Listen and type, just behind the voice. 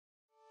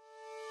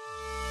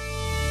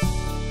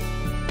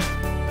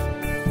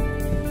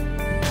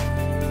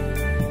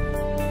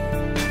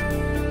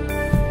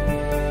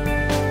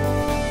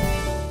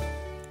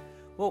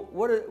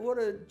what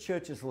do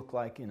churches look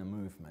like in a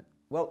movement?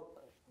 Well,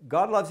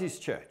 God loves his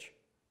church.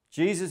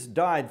 Jesus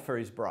died for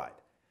his bride.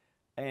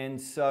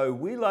 And so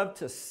we love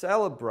to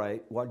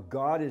celebrate what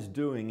God is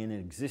doing in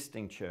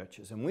existing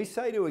churches. And we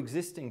say to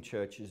existing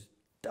churches,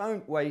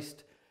 don't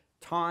waste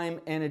time,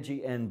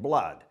 energy, and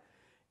blood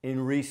in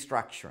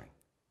restructuring.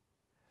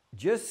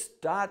 Just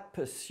start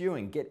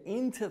pursuing, get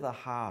into the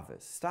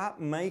harvest,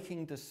 start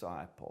making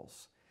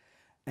disciples.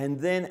 And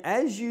then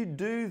as you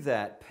do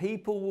that,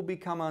 people will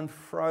become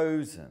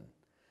unfrozen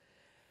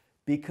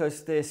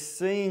because they're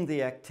seeing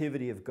the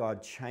activity of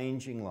God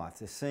changing life.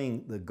 They're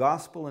seeing the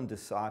gospel and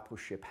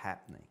discipleship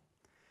happening.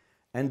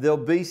 And there'll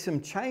be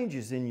some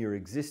changes in your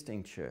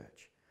existing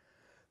church.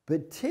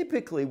 But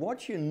typically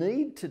what you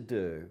need to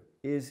do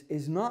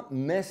is not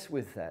mess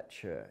with that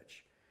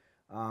church.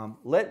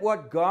 Let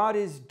what God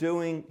is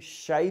doing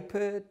shape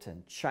it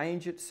and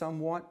change it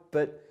somewhat,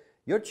 but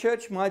your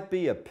church might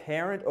be a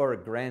parent or a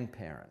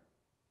grandparent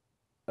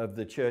of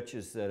the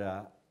churches that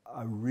are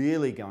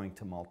really going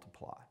to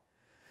multiply.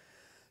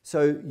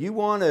 So you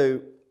want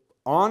to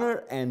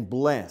honor and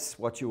bless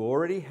what you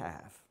already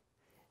have,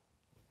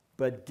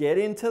 but get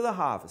into the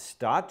harvest.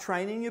 Start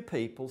training your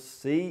people,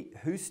 see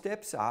who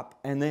steps up,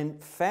 and then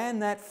fan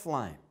that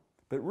flame.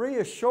 But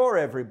reassure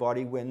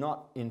everybody we're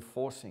not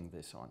enforcing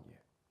this on you.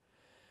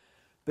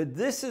 But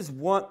this is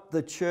what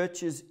the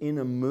churches in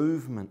a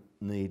movement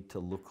need to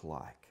look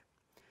like.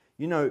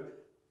 You know,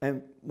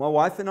 and my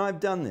wife and I have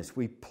done this.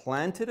 We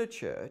planted a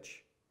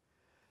church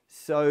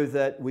so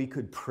that we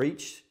could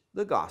preach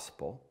the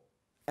gospel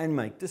and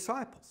make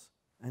disciples.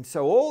 And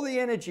so all the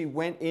energy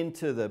went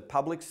into the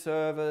public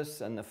service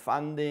and the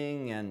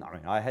funding, and I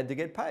mean, I had to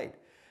get paid.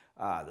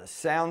 The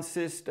sound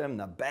system,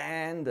 the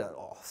band,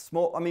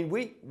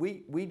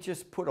 we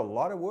just put a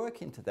lot of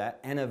work into that,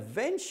 and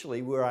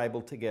eventually we were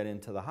able to get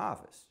into the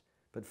harvest.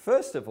 But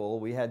first of all,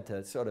 we had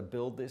to sort of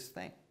build this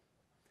thing.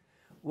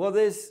 Well,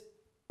 there's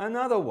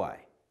another way,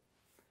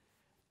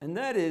 and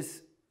that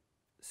is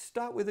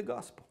start with the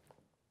gospel.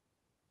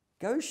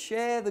 Go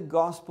share the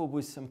gospel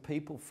with some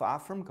people far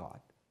from God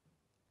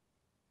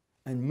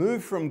and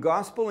move from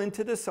gospel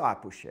into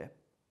discipleship,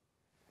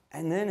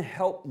 and then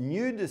help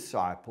new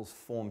disciples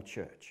form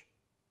church.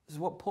 This is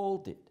what Paul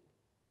did.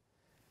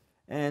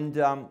 And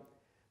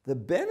the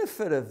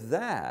benefit of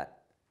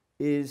that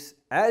is,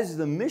 as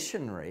the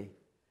missionary,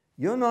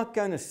 you're not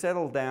going to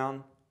settle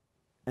down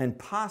and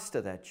pastor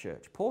that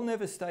church. Paul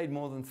never stayed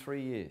more than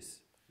 3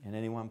 years in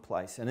any one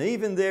place. And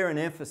even there in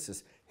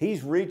Ephesus,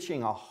 he's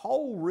reaching a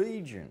whole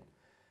region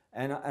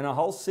and a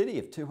whole city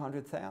of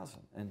 200,000.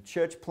 And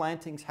church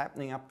plantings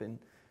happening up in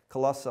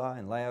Colossae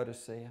and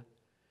Laodicea.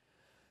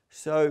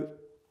 So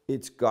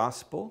it's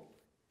gospel,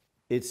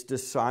 it's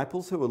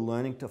disciples who are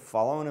learning to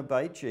follow and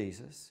obey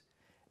Jesus.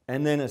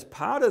 And then as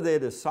part of their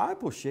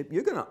discipleship,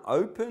 you're going to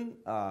open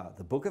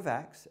the book of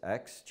Acts,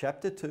 Acts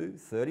chapter 2,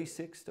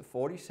 36 to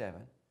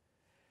 47.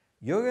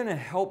 You're going to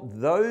help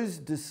those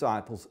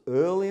disciples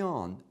early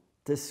on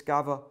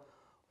discover,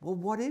 well,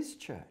 what is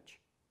church?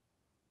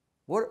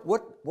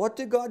 What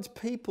do God's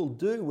people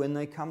do when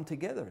they come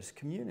together as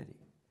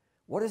community?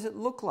 What does it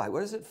look like?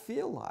 What does it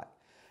feel like?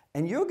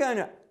 And you're going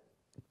to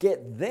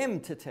get them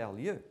to tell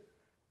you.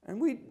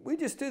 And we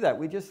just do that.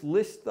 We just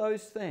list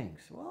those things.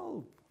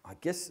 Well, I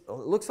guess it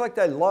looks like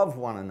they love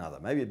one another.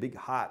 Maybe a big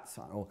heart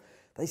sign. Or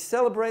they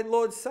celebrate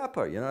Lord's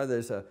Supper. You know,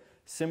 there's a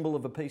symbol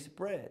of a piece of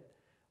bread.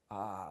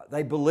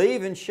 They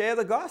believe and share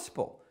the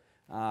gospel.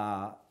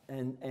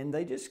 And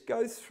they just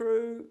go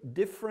through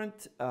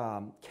different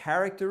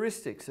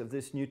characteristics of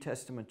this New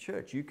Testament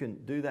church. You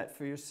can do that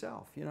for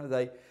yourself. You know,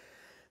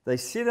 they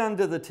sit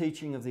under the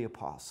teaching of the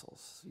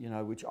apostles, you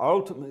know, which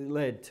ultimately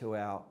led to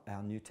our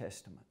New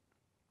Testament.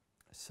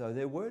 So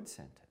they're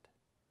word-centered.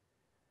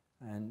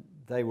 And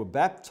they were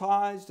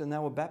baptized and they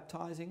were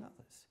baptizing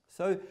others.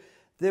 So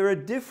there are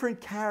different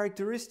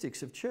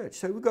characteristics of church.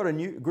 So we've got a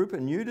group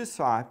of new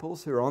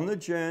disciples who are on the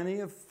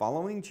journey of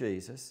following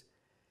Jesus,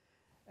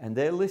 and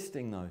they're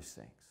listing those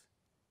things.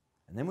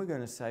 And then we're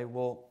going to say,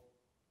 well,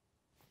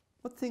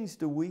 what things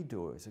do we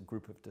do as a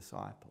group of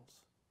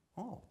disciples?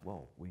 Oh,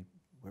 well, we're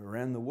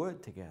around the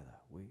Word together.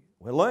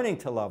 We're learning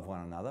to love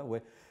one another.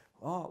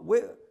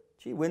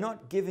 We're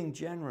not giving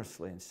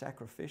generously and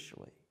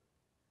sacrificially.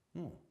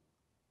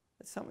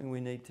 That's something we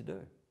need to do.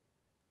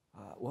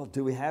 Well,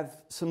 do we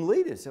have some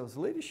leaders? There was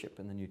leadership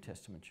in the New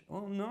Testament.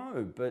 Oh,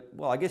 no, but,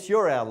 well, I guess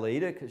you're our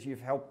leader because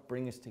you've helped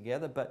bring us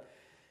together. But,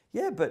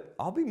 yeah, but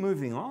I'll be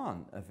moving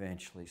on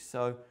eventually.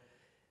 So,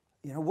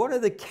 you know, what are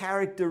the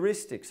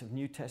characteristics of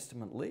New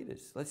Testament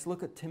leaders? Let's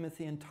look at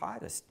Timothy and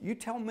Titus. You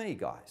tell me,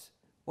 guys.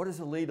 What does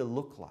a leader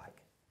look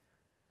like?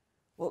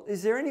 Well,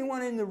 is there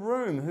anyone in the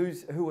room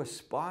who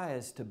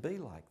aspires to be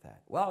like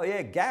that? Well,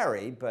 yeah,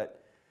 Gary,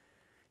 but,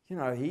 you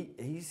know,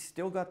 he's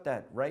still got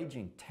that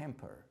raging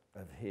temper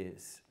of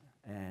his,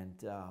 and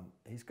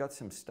he's got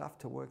some stuff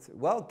to work through.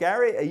 Well,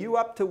 Gary, are you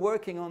up to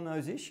working on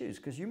those issues?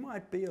 Because you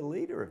might be a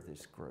leader of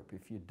this group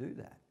if you do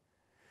that.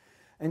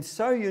 And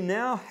so you're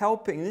now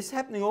helping, this is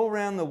happening all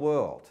around the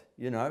world,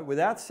 you know,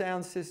 without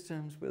sound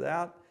systems,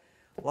 without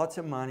lots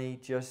of money,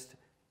 just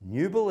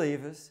new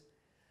believers,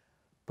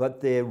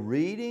 but they're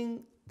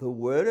reading the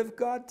Word of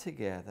God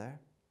together,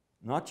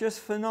 not just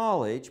for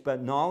knowledge,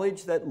 but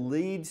knowledge that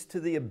leads to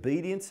the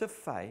obedience of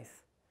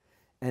faith,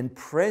 and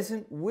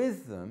present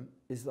with them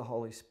is the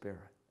Holy Spirit.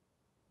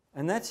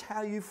 And that's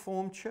how you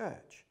form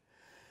church.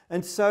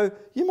 And so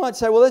you might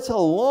say, well, that's a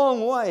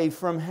long way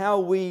from how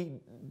we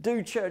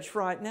do church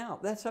right now.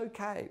 That's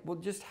okay. We'll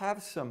just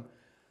have some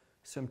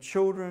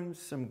children,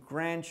 some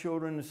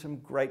grandchildren, and some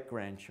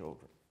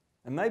great-grandchildren.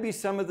 And maybe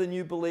some of the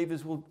new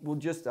believers will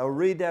just, they'll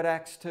read that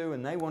Acts 2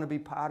 and they want to be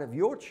part of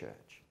your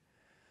church.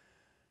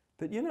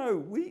 But you know,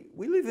 we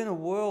live in a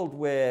world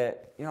where,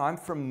 you know, I'm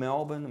from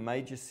Melbourne, a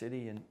major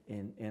city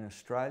in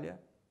Australia,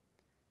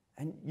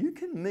 and you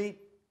can meet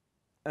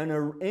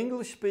an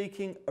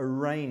English-speaking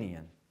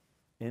Iranian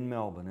in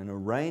Melbourne, an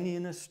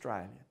Iranian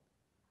Australian.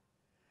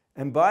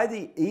 And by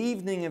the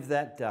evening of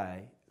that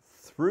day,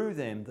 through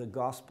them, the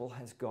gospel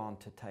has gone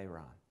to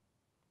Tehran.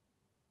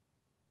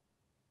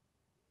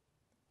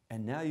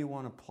 And now you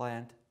want to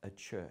plant a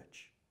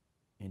church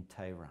in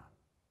Tehran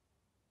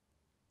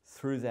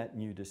through that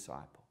new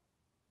disciple.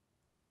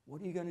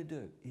 What are you going to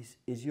do?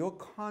 Is your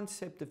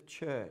concept of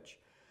church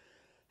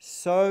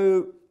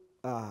so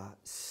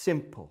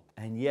simple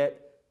and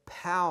yet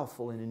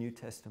powerful in a New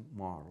Testament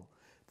model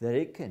that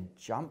it can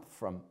jump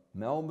from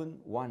Melbourne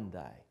one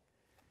day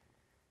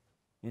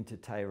into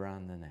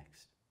Tehran the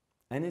next?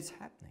 And it's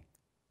happening.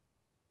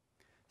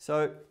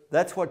 So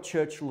that's what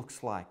church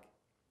looks like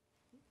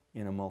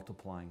in a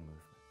multiplying movement.